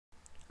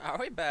Are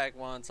we back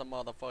once a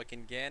motherfucking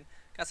again?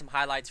 Got some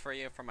highlights for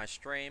you from my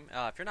stream.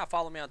 If you're not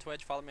following me on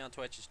Twitch, follow me on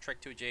Twitch. It's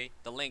Trick2G.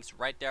 The link's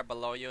right there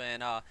below you.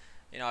 And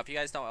you know, if you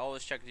guys don't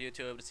always check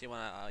YouTube to see when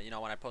I, you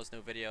know, when I post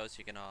new videos,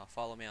 you can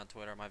follow me on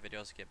Twitter. My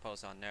videos get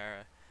posted on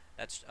there.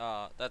 That's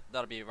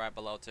that'll be right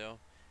below too.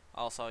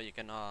 Also, you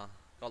can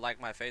go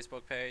like my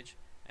Facebook page,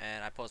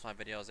 and I post my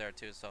videos there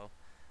too. So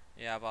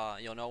you have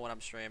you'll know when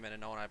I'm streaming and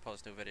know when I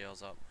post new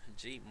videos up.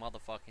 G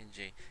motherfucking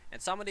G.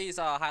 And some of these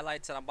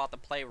highlights that I'm about to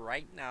play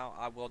right now,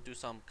 I will do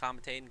some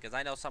commentating because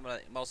I know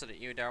most of the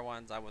Udyr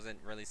ones I wasn't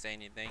really saying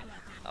anything.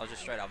 I was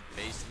just straight up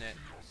basing it.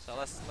 So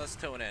let's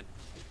tune in.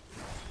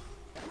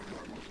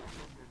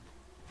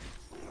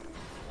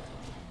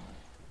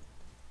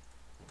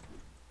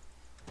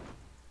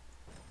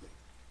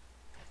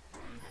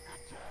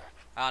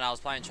 I don't know, I was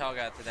playing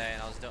Cho'Gath today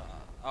and I was doing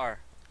or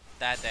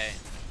that day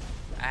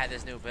I had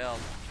this new build.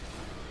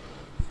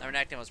 The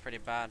renekton was pretty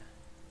bad.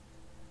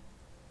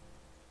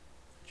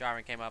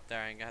 Jarvan came up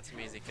there and got some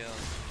easy kills.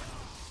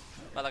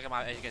 But look at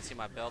my, as you can see,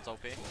 my build's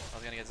OP. I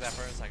was gonna get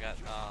Zephyrs. I got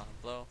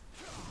blue,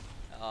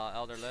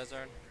 Elder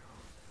Lizard,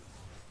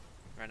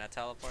 ran that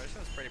teleport. This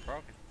was pretty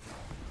broken.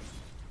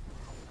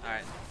 All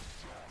right,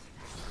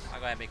 I'll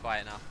go ahead and be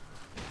quiet now.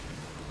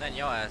 Then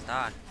your ass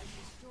die.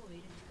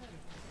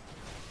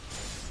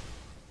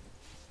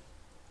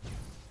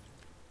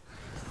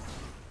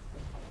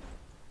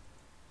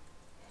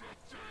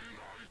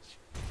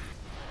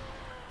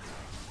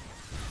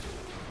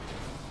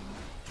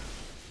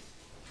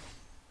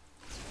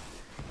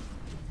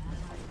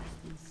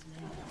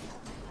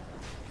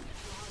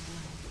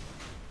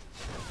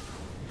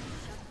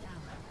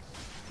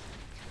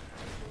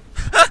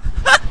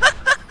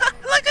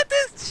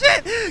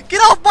 Get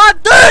off my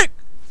dick!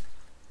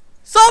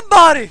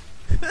 Somebody!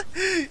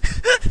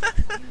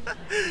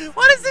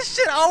 What is this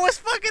shit always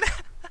fucking?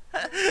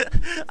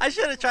 I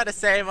should have tried to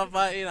save him,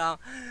 but you know,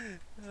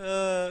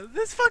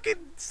 this fucking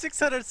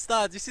 600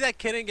 studs. You see that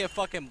kitten get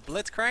fucking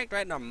blitz cranked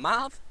right in her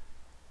mouth?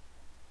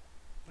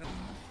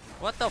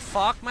 What the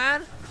fuck,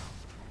 man?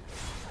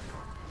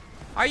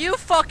 Are you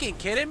fucking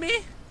kidding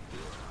me?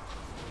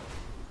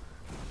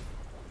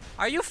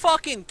 Are you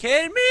fucking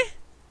kidding me?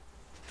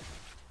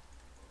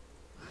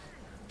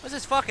 What's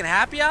this fucking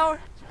happy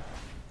hour?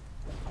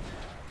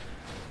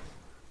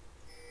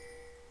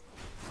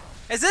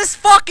 Is this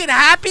fucking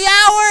happy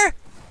hour?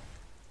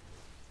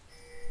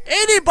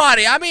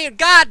 Anybody? I mean,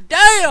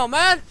 goddamn,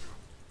 man.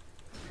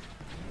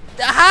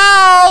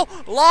 How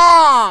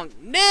long?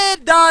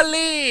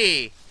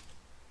 Nidalee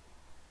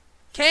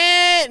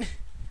can't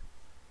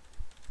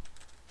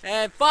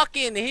and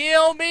fucking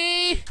heal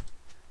me.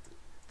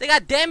 They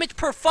got damage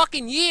per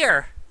fucking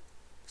year.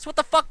 That's what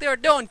the fuck they were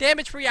doing.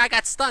 Damage per year. I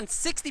got stunned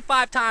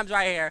 65 times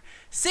right here.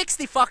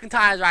 60 fucking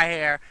times right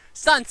here.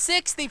 Stunned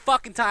 60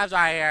 fucking times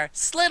right here.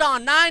 Slid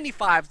on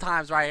 95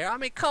 times right here. I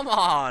mean, come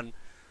on.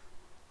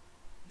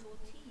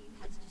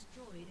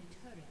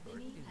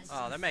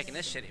 Oh, they're making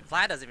this shitty.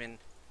 Vlad doesn't even.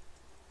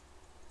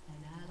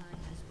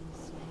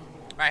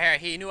 Right here,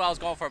 he knew I was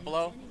going for a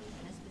blow.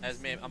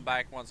 As me, I'm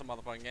back once a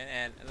motherfucking again,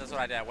 and this is what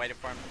I did. I waited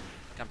for him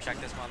to come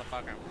check this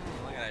motherfucker.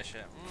 Look at that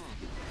shit.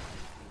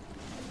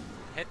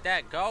 Hit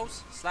that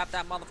ghost, slap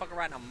that motherfucker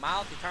right in the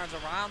mouth. He turns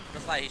around.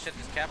 Looks like he should have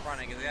just kept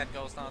running because he had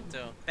ghost on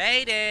too.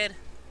 Baited.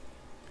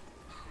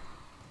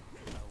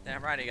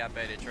 Damn right he got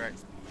baited, Trick.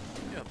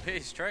 You a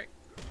piece, Trick.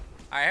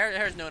 Alright,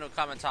 here's Nunu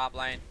coming top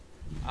lane.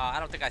 I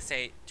don't think I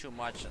say too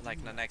much like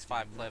in the next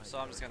 5 clips, so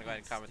I'm just gonna go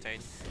ahead and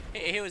commentate.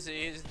 He was,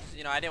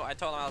 you know, I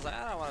told him, I was like,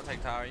 I don't want to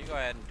take tower. You go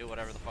ahead and do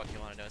whatever the fuck you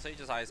want to do. So he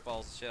just ice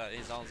balls the shit out.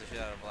 He zones the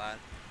shit out of Vlad.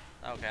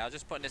 Okay, I was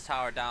just putting this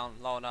tower down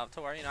low enough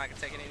to where, you know, I can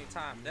take it any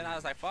time. Then I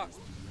was like, fuck.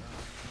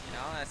 You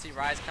know, I see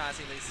Ryze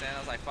constantly Lee Sin. I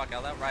was like, fuck,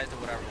 I'll let Ryze do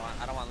whatever I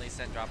want. I don't want Lee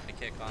Sin dropping a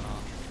kick on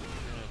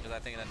because I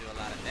think it'll do a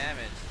lot of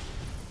damage.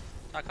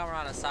 So I come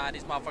around the side.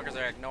 These motherfuckers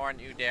are ignoring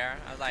Udyr.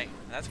 I was like,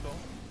 that's cool.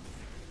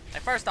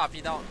 Like, first off,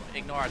 you don't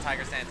ignore a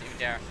Tiger Stance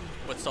Udyr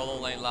with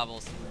solo lane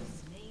levels.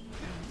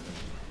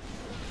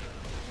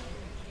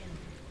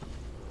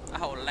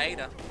 Oh,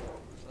 later.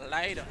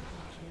 Later.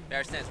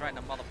 Bear Stance right in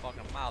the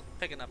motherfucking mouth.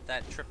 Picking up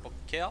that triple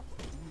kill.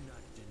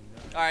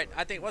 Alright,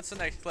 I think, what's the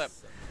next clip?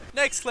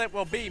 Next clip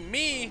will be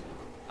me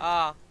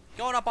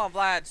going up on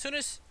Vlad. As soon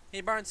as he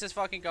burns his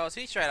fucking ghost,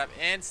 he straight up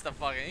insta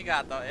fucking, he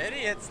got the, it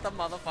hits the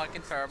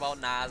motherfucking turbo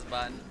Nas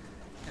button.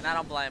 And I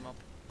don't blame him.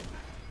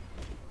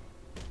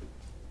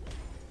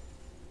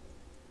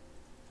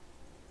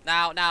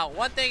 Now,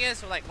 one thing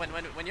is, like,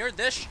 when you're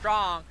this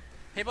strong,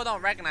 people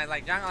don't recognize,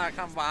 like, jungler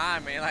comes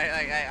behind me.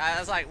 I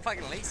was like,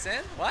 fucking Lee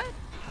Sin? What?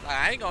 Like,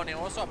 I ain't going in.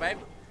 What's up, baby?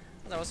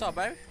 I was like, what's up,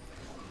 baby?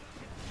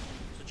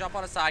 So jump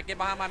on the side, get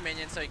behind my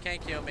minion so he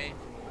can't kill me.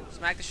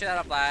 Smack the shit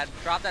out of Vlad.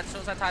 Drop that as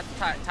soon as I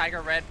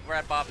Tiger red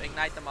buff.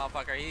 Ignite the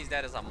motherfucker. He's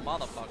dead as a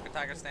motherfucker.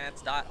 Tiger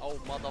stance. Oh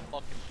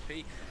motherfucking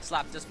P.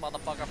 Slap this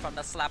motherfucker from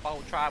the slap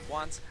whole tribe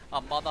once.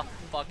 A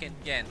motherfucking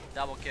again.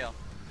 Double kill.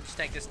 Just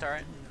take this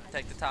turret.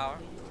 Take the tower.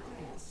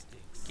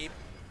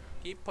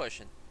 Keep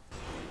pushing.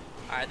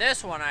 Alright,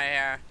 this one right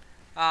here.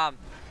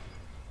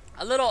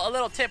 A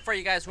little tip for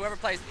you guys, whoever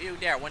plays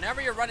Udyr. Whenever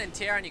you're running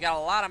tier and you got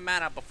a lot of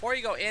mana, before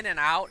you go in and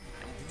out,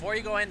 and before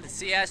you go into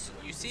CS,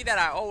 you see that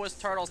I always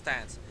turtle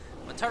stance.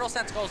 When turtle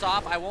stance goes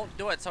off, I won't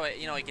do it so it,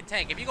 you know, he can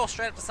tank. If you go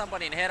straight up to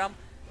somebody and hit him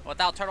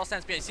without turtle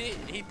stance being, see,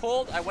 he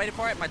pulled, I waited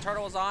for it, my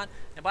turtle was on,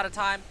 and by the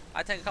time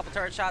I take a couple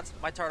turret shots,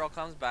 my turtle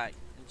comes back.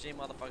 G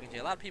motherfucking G.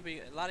 A lot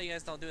of you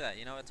guys don't do that.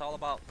 You know, it's all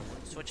about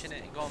switching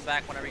it and going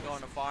back whenever you go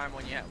in the farm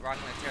when you're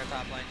rocking a tier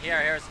top lane.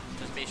 Here's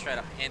just be straight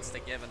up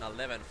insta giving a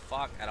living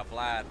fuck at a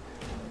Vlad.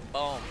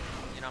 Boom.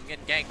 You know, I'm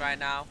getting ganked right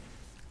now,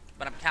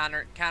 but I'm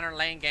counter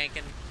lane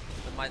ganking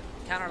with my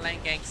counter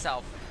lane gank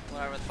self,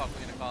 whatever the fuck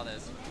we're gonna call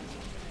this.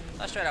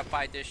 Let's straight up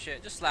fight this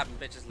shit. Just slapping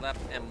bitches left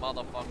and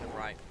motherfucking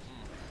right.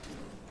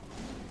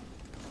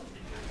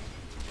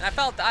 And I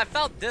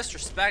felt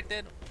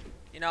disrespected,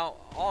 you know,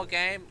 all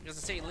game, because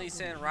I see Lee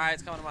Sin and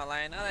Rides coming to my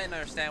lane. I didn't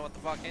understand what the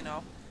fuck, you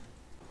know.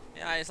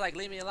 Yeah, it's like,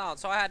 leave me alone.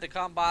 So I had to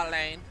come bot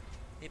lane.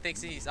 He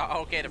thinks he's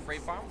okay to free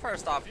farm.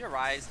 First off, you're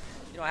Rise.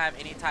 You don't have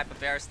any type of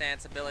bear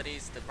stance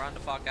abilities to run the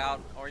fuck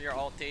out, or your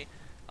ulti.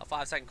 A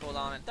 5-second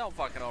cooldown, and don't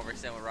fucking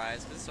overextend with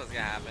Rise, because this is what's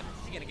gonna happen.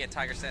 You're gonna get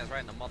Tiger Stance right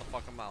in the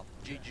motherfucking mouth.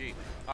 GG.